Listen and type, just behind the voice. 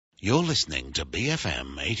You're listening to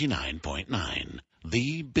BFM 89.9,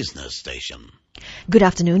 the business station. Good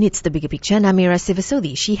afternoon, it's The Bigger Picture, and I'm Mira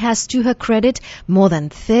Sivasodi. She has, to her credit, more than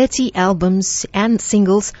 30 albums and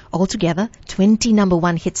singles, altogether 20 number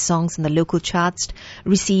one hit songs in the local charts,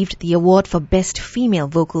 received the award for Best Female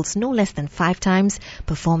Vocals no less than 5 times,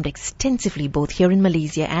 performed extensively both here in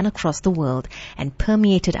Malaysia and across the world, and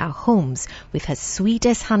permeated our homes with her sweet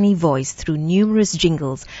as honey voice through numerous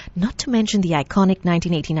jingles, not to mention the iconic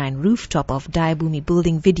 1989 rooftop of Dayabumi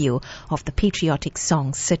building video of the patriotic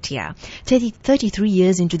song Setia. 33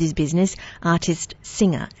 years into this business, artist,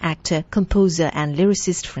 singer, actor, composer and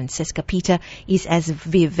lyricist Francissca Peter is as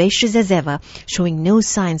vivacious as ever, showing no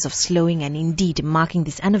signs of slowing and indeed marking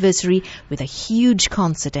this anniversary with a huge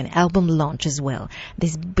concert and album launch as well.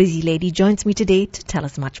 This busy lady joins me today to tell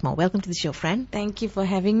us much more. Welcome to the show, Fran. Thank you for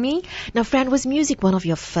having me. Now, Fran, was music one of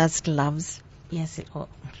your first loves? Yes,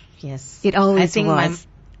 It always was.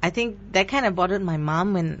 I think that kind of bothered my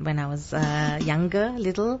mom when I was younger,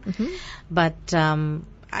 little. Mm-hmm. But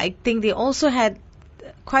I think they also had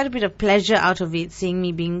quite a bit of pleasure out of it, seeing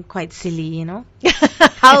me being quite silly, you know.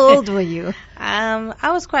 How old were you?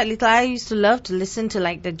 I was quite little. I used to love to listen to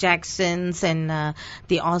like the Jacksons and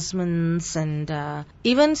the Osmonds and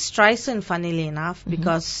even Streisand, funnily enough,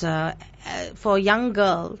 because for a young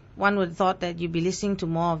girl, one would have thought that you'd be listening to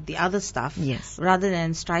more of the other stuff rather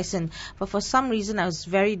than Streisand. But for some reason, I was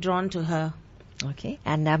very drawn to her. Okay.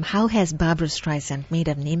 And how has Barbra Streisand made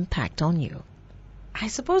an impact on you? I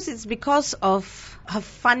suppose it's because of her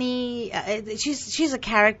funny. She's a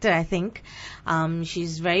character, I think.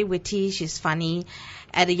 She's very witty. She's funny.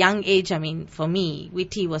 At a young age, I mean, for me,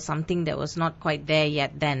 witty was something that was not quite there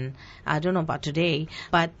yet then. I don't know about today,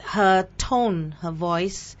 but her tone, her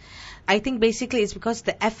voice, I think basically it's because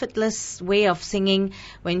the effortless way of singing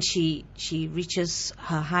when she reaches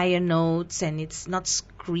her higher notes, and it's not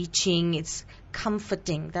screeching, it's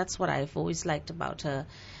comforting. That's what I've always liked about her.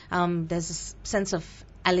 There's a sense of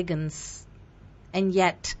elegance and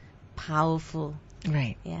yet powerful.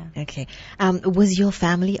 Right. Yeah. Okay. Was your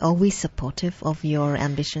family always supportive of your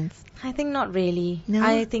ambitions? I think not really. No?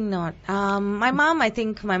 I think not. My mom,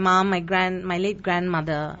 my late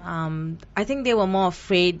grandmother, I think they were more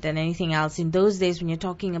afraid than anything else. In those days, when you're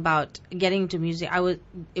talking about getting into music,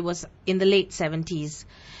 it was in the late 70s.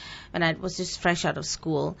 And I was just fresh out of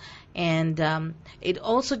school. And it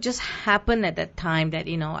also just happened at that time that,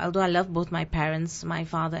 you know, although I love both my parents, my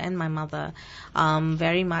father and my mother,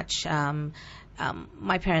 very much,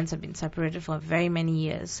 my parents have been separated for very many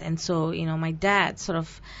years. And so, you know, my dad sort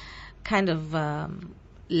of kind of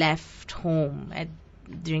left home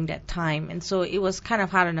during that time. And so it was kind of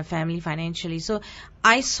hard on the family financially. So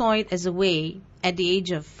I saw it as a way at the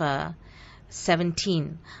age of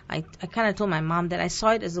 17, I kind of told my mom that I saw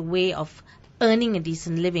it as a way of earning a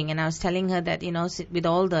decent living. And I was telling her that, you know, with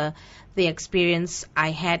all the experience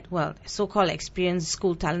I had, well, so-called experience,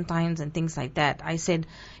 school talent times and things like that, I said,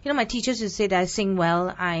 you know, my teachers used to say that I sing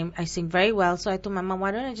well, I sing very well. So I told my mom,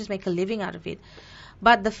 why don't I just make a living out of it?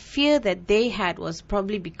 But the fear that they had was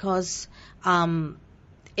probably because,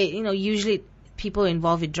 usually people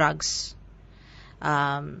involved with drugs,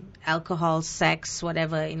 alcohol, sex,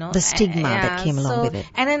 whatever, you know. The stigma that came along with it.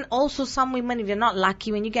 And then also some women, if you're not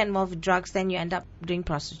lucky, when you get involved with drugs, then you end up doing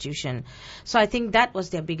prostitution. So I think that was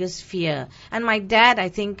their biggest fear. And my dad, I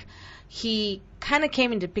think, he kind of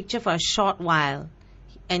came into the picture for a short while.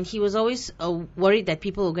 And he was always worried that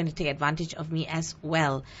people were going to take advantage of me as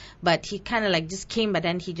well. But he kind of like just came, but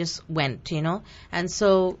then he just went, you know. And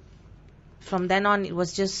so from then on, it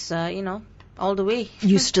was just, all the way.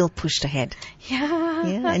 You still pushed ahead. Yeah.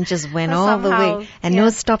 And just went all the way. And no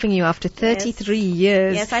stopping you after 33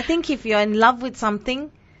 years. Yes, I think if you're in love with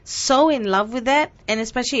something, so in love with that, and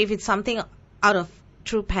especially if it's something out of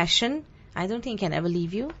true passion, I don't think it can ever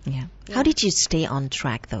leave you. Yeah. How did you stay on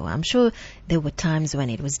track, though? I'm sure there were times when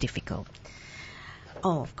it was difficult.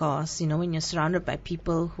 Oh, of course. You know, when you're surrounded by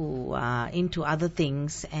people who are into other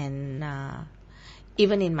things, and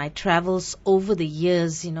even in my travels over the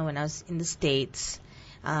years, you know, when I was in the States,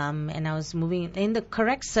 and I was moving in the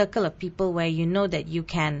correct circle of people where you know that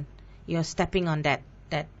you're stepping on that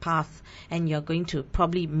path and you're going to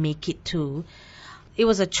probably make it too. It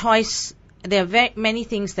was a choice. There are very many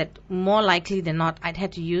things that more likely than not I'd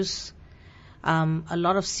had to use a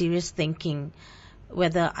lot of serious thinking,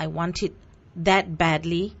 whether I want it that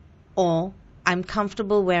badly or I'm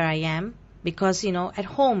comfortable where I am. Because, you know, at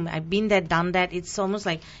home, I've been there, done that. It's almost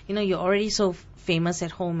like, you know, you're already so famous at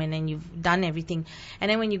home and then you've done everything. And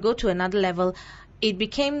then when you go to another level, it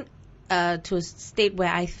became to a state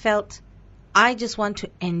where I felt I just want to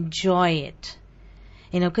enjoy it.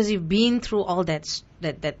 You know, because you've been through all that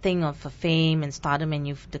that thing of fame and stardom,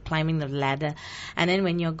 and the climbing the ladder, and then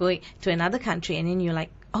when you're going to another country, and then you're like,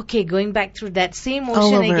 okay, going back through that same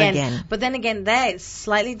motion again. But then again, there it's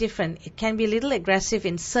slightly different. It can be a little aggressive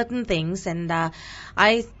in certain things, and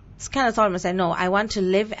I kind of thought to myself, no, I want to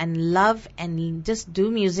live and love and just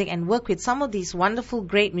do music and work with some of these wonderful,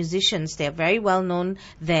 great musicians. They're very well known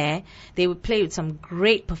there. They would play with some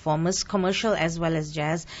great performers, commercial as well as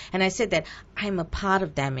jazz. And I said that I'm a part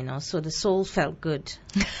of them, so the soul felt good.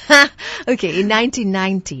 Okay, in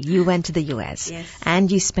 1990, you went to the US. Yes.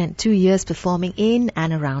 And you spent 2 years performing in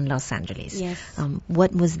and around Los Angeles. Yes.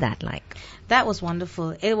 What was that like? That was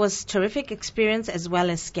wonderful. It was terrific experience as well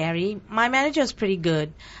as scary. My manager was pretty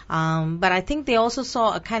good, but I think they also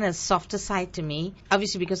saw a kind of softer side to me,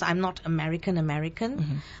 obviously because I'm not American,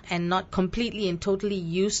 and not completely and totally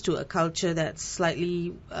used to a culture that's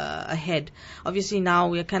slightly ahead. Obviously now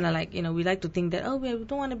we're kind of like, we like to think that, we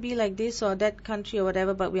don't want to be like this or that country or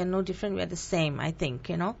whatever, but we are no different. We are the same, I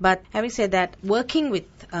think, But having said that, working with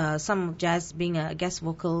some jazz, being a guest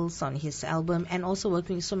vocals on his album, and also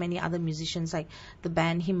working with so many other musicians like the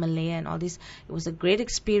band Himalaya and all this, it was a great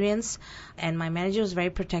experience, and my manager was very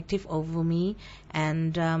protective over me,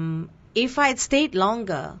 and if I had stayed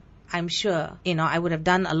longer, I'm sure, I would have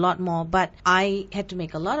done a lot more, but I had to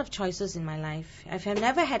make a lot of choices in my life. I've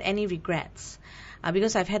never had any regrets.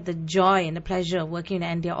 Because I've had the joy and the pleasure of working,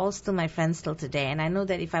 and they're all still my friends till today. And I know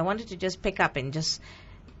that if I wanted to just pick up and just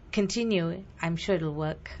continue, I'm sure it'll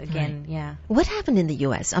work again. Right. Yeah. What happened in the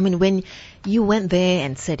US? I mean, when you went there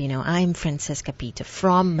and said, I'm Francissca Peter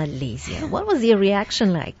from Malaysia, what was your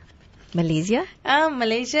reaction like? Malaysia?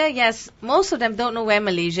 Malaysia, yes. Most of them don't know where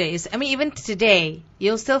Malaysia is. I mean, even today,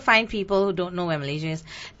 you'll still find people who don't know where Malaysia is.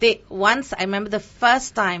 Once, I remember the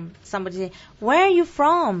first time somebody said, where are you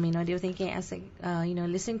from? They were thinking, I was like,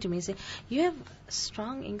 listening to me, say, you have a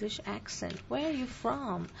strong English accent. Where are you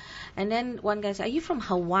from? And then one guy said, are you from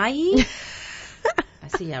Hawaii? I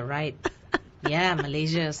said, yeah, right. Yeah,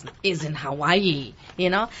 Malaysia is in Hawaii,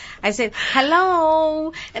 I said,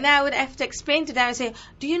 hello. And I would have to explain to them. I say,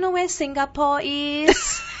 do you know where Singapore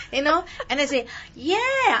is? And I say, yeah,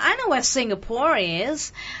 I know where Singapore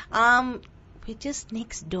is. We're just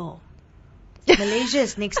next door. Malaysia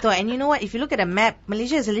is next door. And you know what? If you look at a map,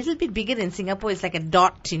 Malaysia is a little bit bigger than Singapore. It's like a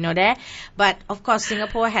dot, there. But, of course,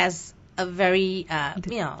 Singapore has a very,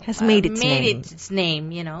 has made its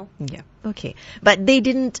name, Yeah, okay. But they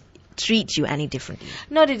didn't treat you any differently?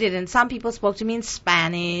 No, they didn't. Some people spoke to me in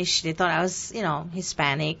Spanish. They thought I was,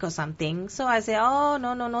 Hispanic or something. So I said, oh,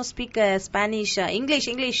 no, speak Spanish,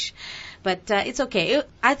 English. But it's okay.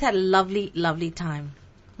 I've had a lovely, lovely time.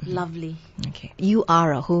 Mm-hmm. Lovely. Okay. You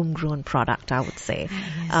are a homegrown product, I would say.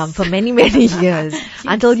 Yes. For many, many years. Yes.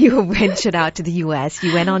 Until you ventured out to the US.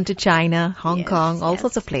 You went on to China, Hong Kong, all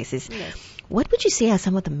sorts of places. Yes. What would you say are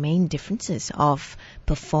some of the main differences of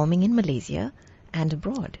performing in Malaysia and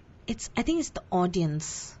abroad? I think it's the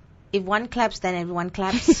audience. If one claps, then everyone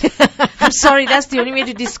claps. I'm sorry, that's the only way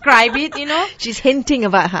to describe it, She's hinting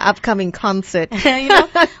about her upcoming concert.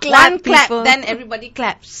 One clap, then everybody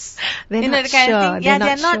claps. They're not sure. Kind of thing. Yeah,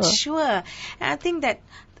 they're not sure. And I think that,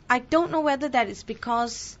 I don't know whether that is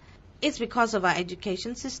because of our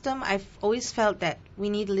education system. I've always felt that we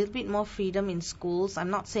need a little bit more freedom in schools.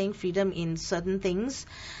 I'm not saying freedom in certain things.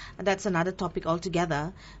 That's another topic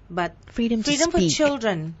altogether. But freedom for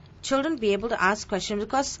children. Children be able to ask questions,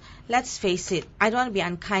 because let's face it, I don't want to be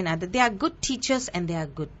unkind either. There are good teachers and there are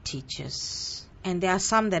good teachers. And there are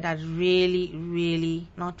some that are really, really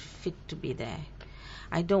not fit to be there.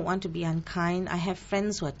 I don't want to be unkind. I have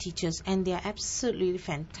friends who are teachers and they are absolutely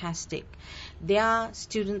fantastic. Their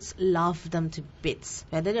students love them to bits,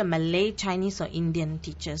 whether they're Malay, Chinese or Indian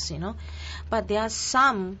teachers, But there are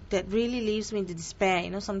some that really leaves me in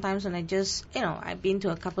despair, Sometimes when I just, I've been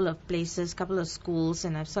to a couple of places, couple of schools,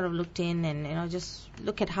 and I've sort of looked in and, just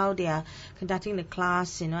look at how they are conducting the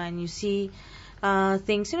class, and you see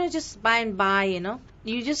things, just by and by,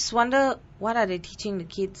 You just wonder, what are they teaching the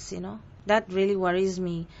kids, That really worries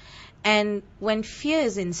me. And when fear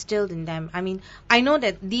is instilled in them, I know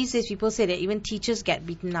that these days people say that even teachers get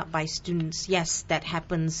beaten up by students. Yes, that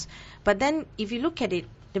happens. But then if you look at it,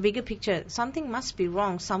 the bigger picture, something must be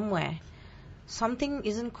wrong somewhere. Something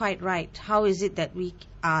isn't quite right. How is it that we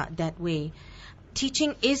are that way?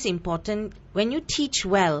 Teaching is important. When you teach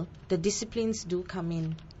well, the disciplines do come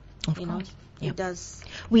in. Of course. It does.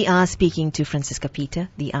 We are speaking to Francissca Peter,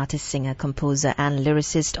 the artist, singer, composer and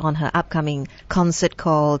lyricist, on her upcoming concert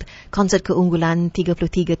called Konsert Keunggulan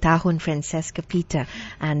 33 Tahun Francissca Peter.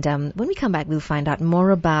 And when we come back, we'll find out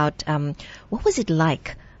more about what was it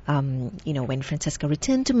like when Francissca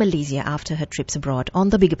returned to Malaysia after her trips abroad on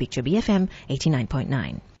the Bigger Picture, BFM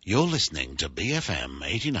 89.9. You're listening to BFM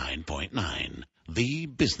 89.9, the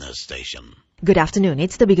business station. Good afternoon.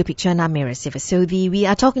 It's the Bigger Picture, and I'm Mira Sivasodi. We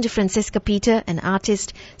are talking to Francissca Peter, an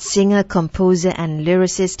artist, singer, composer, and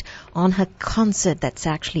lyricist, on her concert that's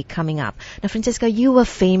actually coming up. Now, Francissca, you were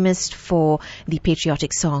famous for the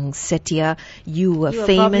patriotic song Setia. You were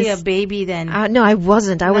famous. Probably a baby then. No, I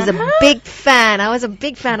wasn't. I was a big fan. I was a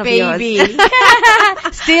big fan of yours. Baby.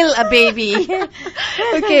 Still a baby.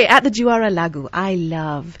 Okay, at the Juara Lagu, I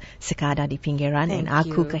love Sekadar di Pinggiran and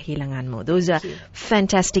Aku Kehilanganmu. Those are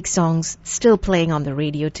fantastic songs, still playing on the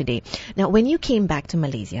radio today. Now, when you came back to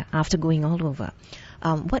Malaysia after going all over,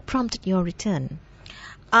 what prompted your return?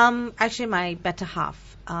 Actually, my better half.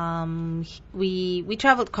 We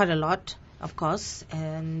traveled quite a lot, of course,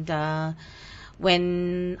 and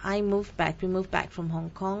when we moved back from Hong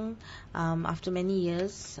Kong after many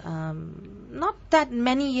years. Not that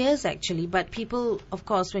many years actually, but people, of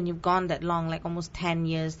course, when you've gone that long, like almost 10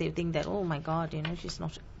 years, they think that, oh my God, she's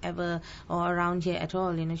not ever or around here at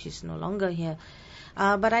all. She's no longer here.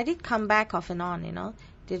 But I did come back off and on.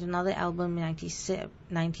 Did another album in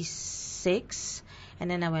 96. And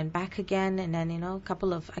then I went back again, and then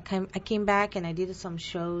I came back and I did some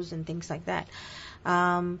shows and things like that.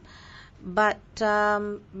 But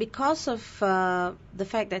because of the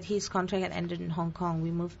fact that his contract had ended in Hong Kong,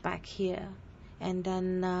 we moved back here. And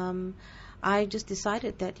then I just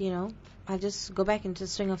decided that, I'll just go back into the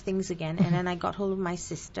swing of things again. And then I got hold of my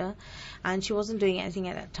sister, and she wasn't doing anything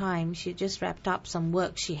at that time. She just wrapped up some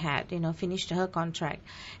work she had, finished her contract.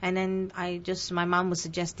 And then my mom was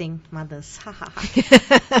suggesting, mothers,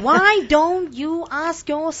 why don't you ask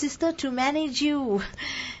your sister to manage you?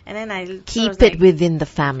 And then I keep it within the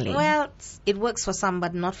family. Well, it works for some,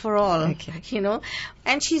 but not for all. Okay.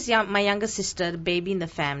 And she's my younger sister, the baby in the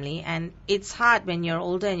family, and it's hard when you're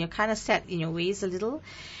older and you're kind of set in your ways a little.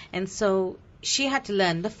 And so she had to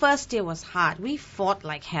learn. The first year was hard. We fought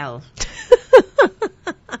like hell.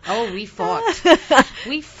 Oh, we fought.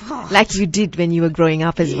 We fought. Like you did when you were growing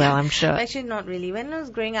up as well, I'm sure. Actually, not really. When I was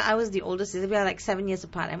growing up, I was the oldest sister. We are like 7 years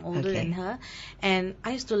apart. I'm older than her. And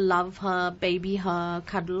I used to love her, baby her,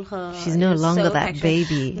 cuddle her. She's no longer that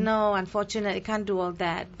baby. No, unfortunately, I can't do all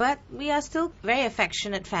that. But we are still very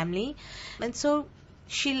affectionate family. And so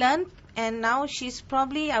she learned, and now she's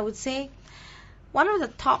probably, I would say, one of the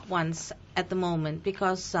top ones at the moment,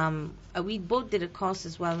 because we both did a course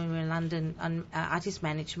as well when we were in London on artist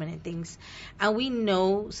management and things, and we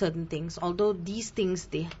know certain things, although these things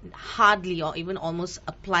they hardly or even almost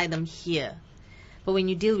apply them here. But when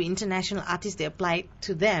you deal with international artists, they apply it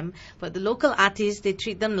to them, but the local artists, they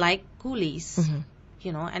treat them like coolies.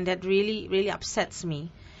 And that really, really upsets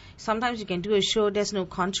me. Sometimes you can do a show, there's no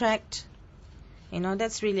contract.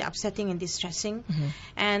 That's really upsetting and distressing.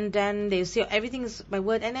 And then they say everything is by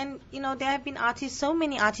word. And then, there have been artists, so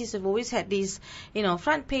many artists have always had these,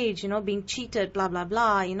 front page, being cheated, blah, blah,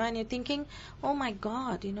 blah, and you're thinking, oh my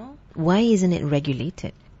God, Why isn't it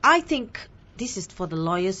regulated? I think this is for the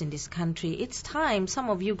lawyers in this country. It's time some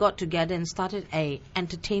of you got together and started a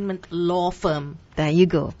entertainment law firm. There you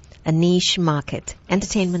go. A niche market.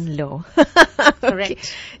 Entertainment law.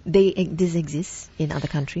 Correct. Okay. This exists in other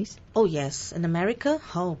countries? Oh, yes. In America?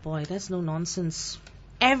 Oh, boy, that's no nonsense.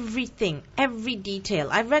 Everything, every detail.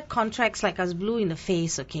 I've read contracts like I was blue in the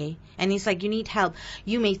face, okay? And it's like you need help.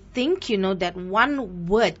 You may think, that one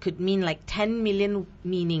word could mean like 10 million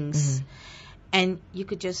meanings. And you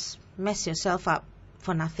could just mess yourself up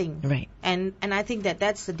for nothing. Right. And I think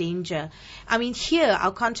that's the danger. I mean, here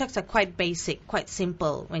our contracts are quite basic, quite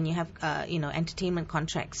simple when you have entertainment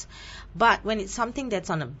contracts. But when it's something that's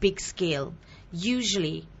on a big scale,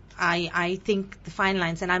 usually I think the fine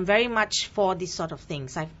lines, and I'm very much for these sort of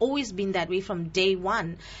things. I've always been that way from day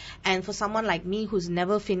one. And for someone like me who's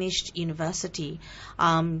never finished university,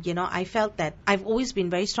 I felt that I've always been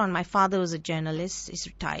very strong. My father was a journalist, he's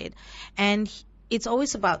retired, and it's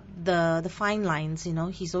always about the fine lines,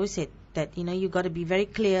 He's always said that, you got to be very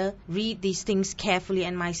clear, read these things carefully.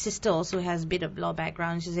 And my sister also has a bit of law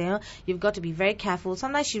background. She says, you've got to be very careful.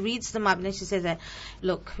 Sometimes she reads them up and then she says that,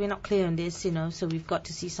 look, we're not clear on this, so we've got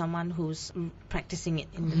to see someone who's practicing it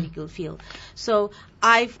in the legal field. So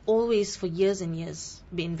I've always, for years and years,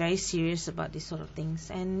 been very serious about these sort of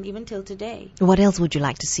things, and even till today. What else would you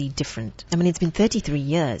like to see different? I mean, it's been 33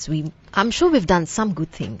 years. I'm sure we've done some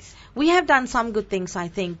good things. We have done some good things, I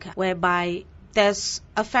think, whereby there's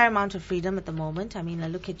a fair amount of freedom at the moment. I mean,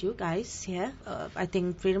 look at you guys here. I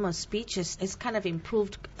think freedom of speech is kind of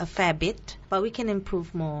improved a fair bit, but we can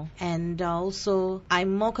improve more. And also,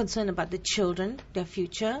 I'm more concerned about the children, their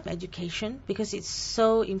future, education, because it's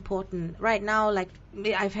so important. Right now, like,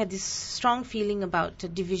 I've had this strong feeling about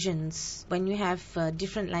divisions. When you have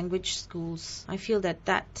different language schools, I feel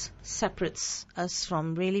that separates us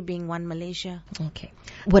from really being one Malaysia. Okay.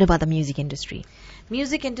 What about the music industry?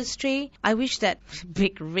 Music industry, I wish that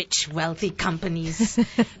big, rich, wealthy companies,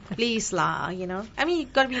 please lah, you know. I mean,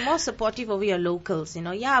 you've got to be more supportive over your locals, you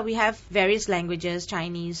know. Yeah, we have various languages,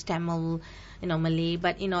 Chinese, Tamil, you know, Malay,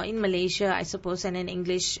 but, you know, in Malaysia, I suppose, and in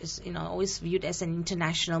English is, you know, always viewed as an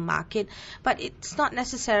international market, but it's not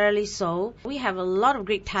necessarily so. We have a lot of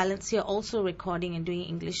great talents here also recording and doing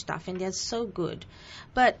English stuff, and they're so good.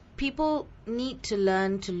 But people need to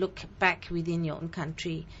learn to look back within your own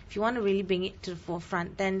country. If you want to really bring it to the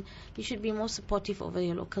forefront, then you should be more supportive over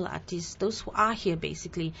your local artists, those who are here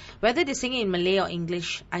basically. Whether they sing it in Malay or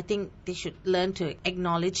English, I think they should learn to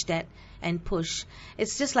acknowledge that and push.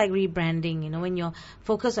 It's just like rebranding, you know, when you're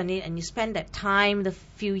focused on it and you spend that time, the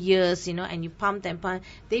few years, you know, and you pump them,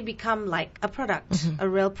 they become like a product, a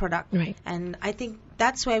real product. Right. And I think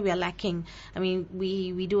that's where we are lacking. I mean,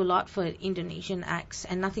 we do a lot for Indonesian acts,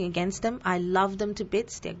 and nothing against them. I love them to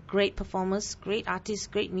bits. They're great performers, great artists,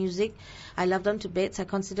 great music. I love them to bits. I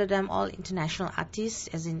consider them all international artists,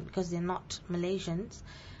 as in because they're not Malaysians.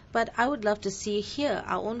 But I would love to see here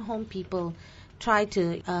our own home people try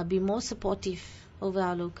to be more supportive over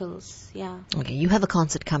our locals. Yeah. Okay, you have a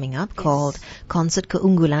concert coming up called Konsert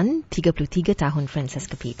Keunggulan 33 Tahun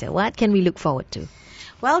Francissca Peter. What can we look forward to?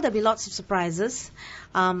 Well, there'll be lots of surprises.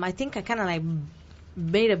 I think I kind of like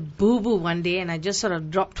made a boo-boo one day, and I just sort of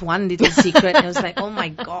dropped one little secret. And I was like, oh my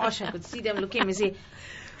gosh, I could see them looking at me and say,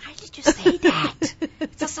 why did you say that?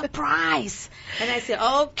 It's a surprise. And I said,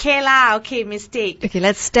 okay, mistake. Okay,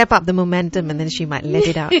 let's step up the momentum, and then she might let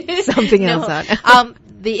it out. Something else out.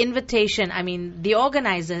 The invitation, I mean, the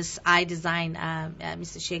organizers, I designed,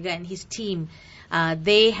 Mr. Shega and his team,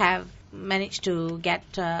 they have managed to get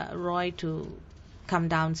Roy to come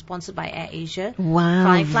down, sponsored by Air Asia.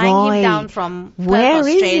 Wow, flying him down from where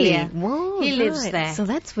Australia. Is he? Whoa, he lives there. So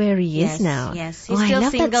that's where he is now. Yes, he's I still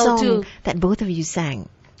love single that song too. That both of you sang.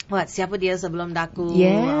 What, Siapa Dia Sebelum Daku?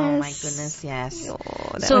 Yes. Oh my goodness, yes. Oh,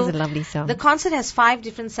 that was a lovely song. The concert has 5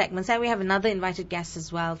 different segments, and we have another invited guest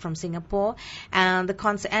as well from Singapore, and the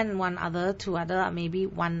concert, and two other, maybe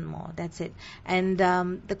one more, that's it. And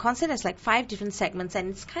the concert has like 5 different segments, and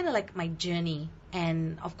it's kind of like my journey.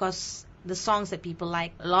 And of course, the songs that people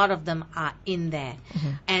like, a lot of them are in there.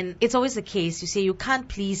 And it's always the case, you say you can't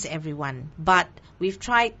please everyone, but we've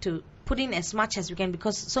tried to put in as much as we can,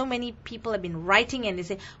 because so many people have been writing and they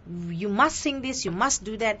say, you must sing this, you must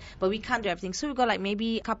do that, but we can't do everything. So we've got like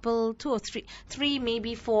maybe a couple, 2 or 3,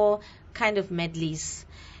 maybe 4 kind of medleys.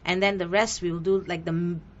 And then the rest we will do like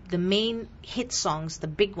the main hit songs, the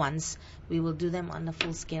big ones, we will do them on a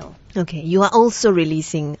full scale. Okay, you are also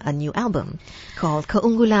releasing a new album called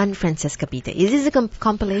Keunggulan Francissca Peter. Is this a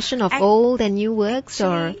compilation of old and new works?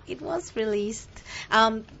 Actually, or it was released.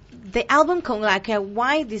 The album Keunggulan,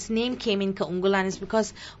 why this name came in Keunggulan is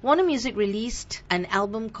because Warner Music released an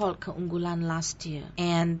album called Keunggulan last year.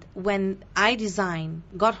 And when I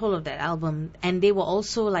got hold of that album, and they were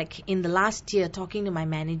also like in the last year talking to my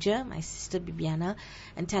manager, my sister Bibiana,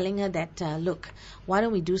 and telling her that, look, why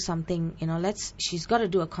don't we do something, you know, she's got to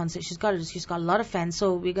do a concert, she's got a lot of fans,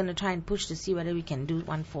 so we're going to try and push to see whether we can do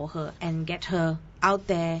one for her and get her out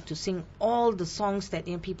there to sing all the songs that,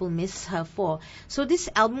 you know, people miss her for. So this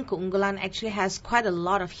album Keunggulan actually has quite a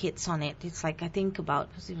lot of hits on it. It's like, I think about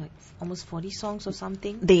almost 40 songs or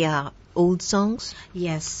something. They are old songs?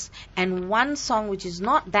 Yes. And one song which is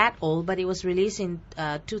not that old, but it was released in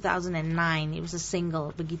 2009. It was a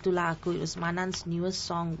single, Begitulah Aku. It was Manan's newest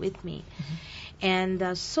song with me.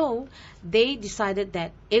 And so they decided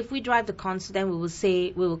that if we drive the concert, then we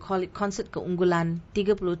will call it Konsert Keunggulan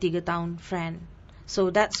 33 Tahun Fran. So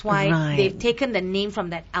that's why they've taken the name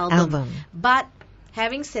from that album. But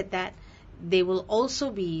having said that, they will also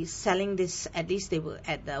be selling this, at least they will,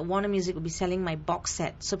 at the Warner Music will be selling my box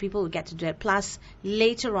set, so people will get to do it. Plus,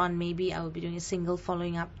 later on, maybe I will be doing a single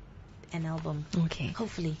following up an album. Okay.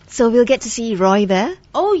 Hopefully. So we'll get to see Roy there?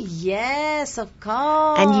 Oh, yes, of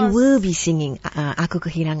course. And you will be singing Aku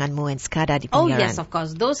Kehilanganmu and Sekadar di Penjara. Oh, yes, of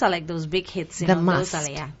course. Those are like those big hits. Must.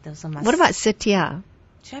 Those are must. What about Setia?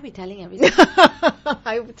 Should I be telling everything?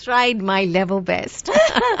 I've tried my level best.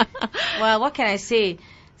 Well, what can I say?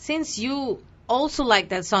 Since you also like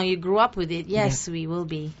that song, you grew up with it, yes, we will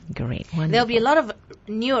be. Great. Wonderful. There'll be a lot of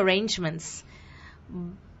new arrangements,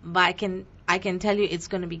 but I can I can tell you it's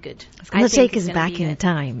going to be good. It's going to take us back in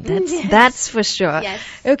time. That's for sure. Yes.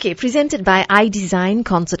 Okay, presented by iDesign,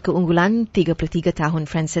 Konsert Keunggulan 33 Tahun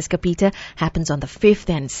Francissca Peter happens on the 5th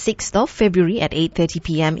and 6th of February at 8:30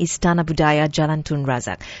 p.m. Istana Budaya, Jalan Tun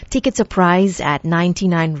Razak. Tickets are priced at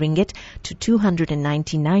 99 ringgit to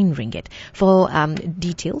 299 ringgit. For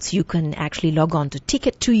details, you can actually log on to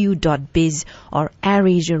ticket2u.biz or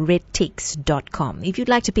AirAsiaRedTix.com. If you'd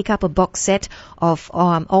like to pick up a box set of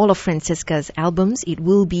all of Francissca's albums, it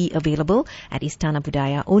will be available at Istana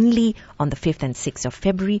Budaya only on the 5th and 6th of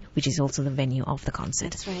February, which is also the venue of the concert.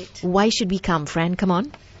 That's right. Why should we come, Fran? Come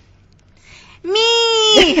on.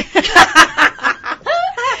 Me!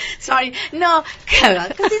 Sorry. No,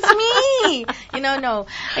 because it's me. No.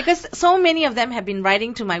 Because so many of them have been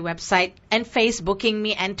writing to my website and Facebooking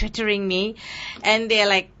me and Twittering me. And they're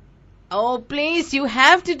like, oh, please, you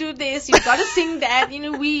have to do this. You got to sing that.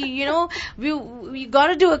 We got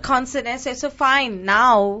to do a concert. And I said, so fine.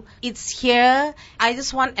 Now it's here. I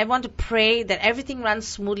just want everyone to pray that everything runs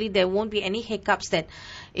smoothly. There won't be any hiccups that,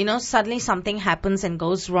 suddenly something happens and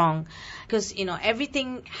goes wrong. Because,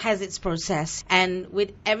 everything has its process. And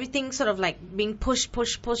with everything sort of like being pushed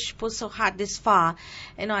so hard this far,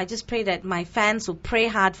 I just pray that my fans will pray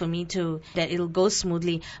hard for me too, that it'll go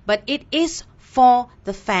smoothly. But it is for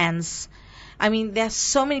the fans. I mean, there's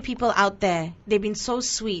so many people out there. They've been so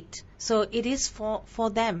sweet. So it is for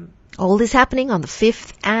them. All this happening on the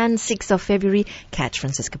 5th and 6th of February. Catch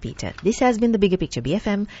Francissca Peter. This has been The Bigger Picture,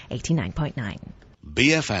 BFM 89.9.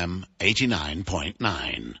 BFM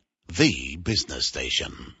 89.9, the business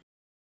station.